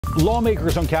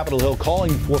Lawmakers on Capitol Hill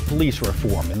calling for police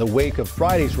reform in the wake of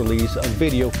Friday's release of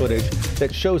video footage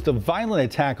that shows the violent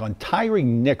attack on Tyre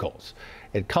Nichols.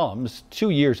 It comes 2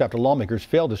 years after lawmakers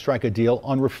failed to strike a deal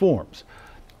on reforms.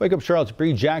 Wake Up Charlotte's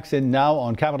Bree Jackson now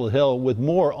on Capitol Hill with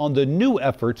more on the new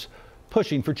efforts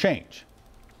pushing for change.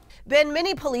 Ben,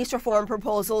 many police reform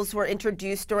proposals were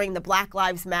introduced during the Black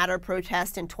Lives Matter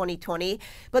protest in 2020,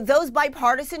 but those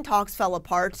bipartisan talks fell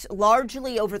apart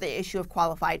largely over the issue of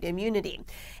qualified immunity.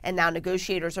 And now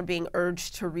negotiators are being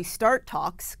urged to restart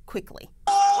talks quickly.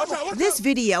 This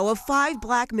video of 5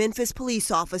 black Memphis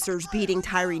police officers beating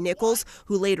Tyre Nichols,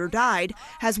 who later died,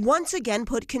 has once again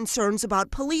put concerns about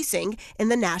policing in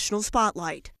the national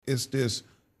spotlight. It's this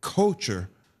culture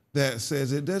that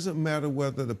says it doesn't matter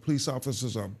whether the police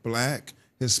officers are black,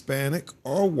 Hispanic,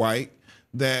 or white,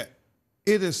 that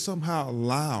it is somehow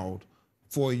allowed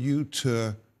for you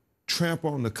to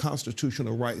trample on the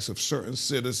constitutional rights of certain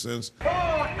citizens.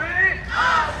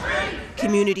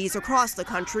 Communities across the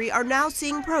country are now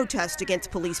seeing protests against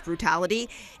police brutality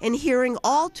and hearing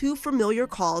all too familiar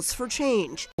calls for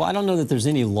change. Well, I don't know that there's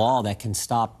any law that can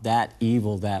stop that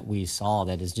evil that we saw.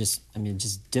 That is just,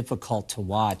 just difficult to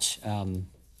watch.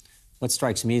 What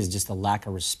strikes me is just a lack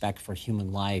of respect for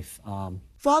human life.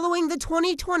 Following the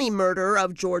 2020 murder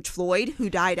of George Floyd, who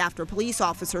died after a police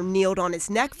officer kneeled on his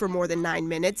neck for more than 9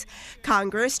 minutes,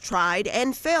 Congress tried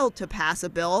and failed to pass a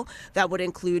bill that would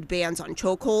include bans on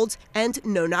chokeholds and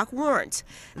no-knock warrants.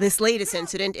 This latest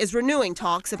incident is renewing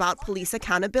talks about police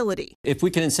accountability. If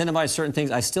we can incentivize certain things,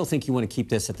 I still think you want to keep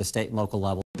this at the state and local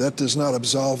level. That does not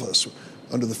absolve us.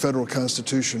 Under the federal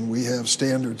Constitution, we have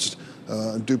standards,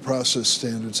 due process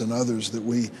standards and others that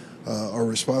we are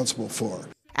responsible for.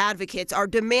 Advocates are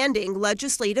demanding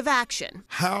legislative action.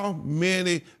 How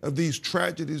many of these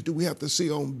tragedies do we have to see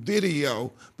on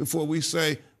video before we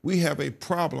say we have a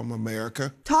problem,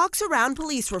 America? Talks around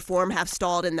police reform have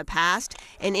stalled in the past,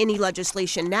 and any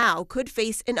legislation now could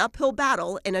face an uphill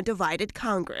battle in a divided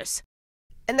Congress.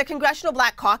 And the Congressional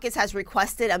Black Caucus has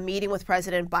requested a meeting with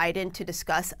President Biden to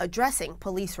discuss addressing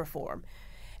police reform.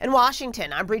 In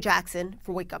Washington, I'm Bree Jackson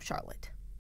for Wake Up Charlotte.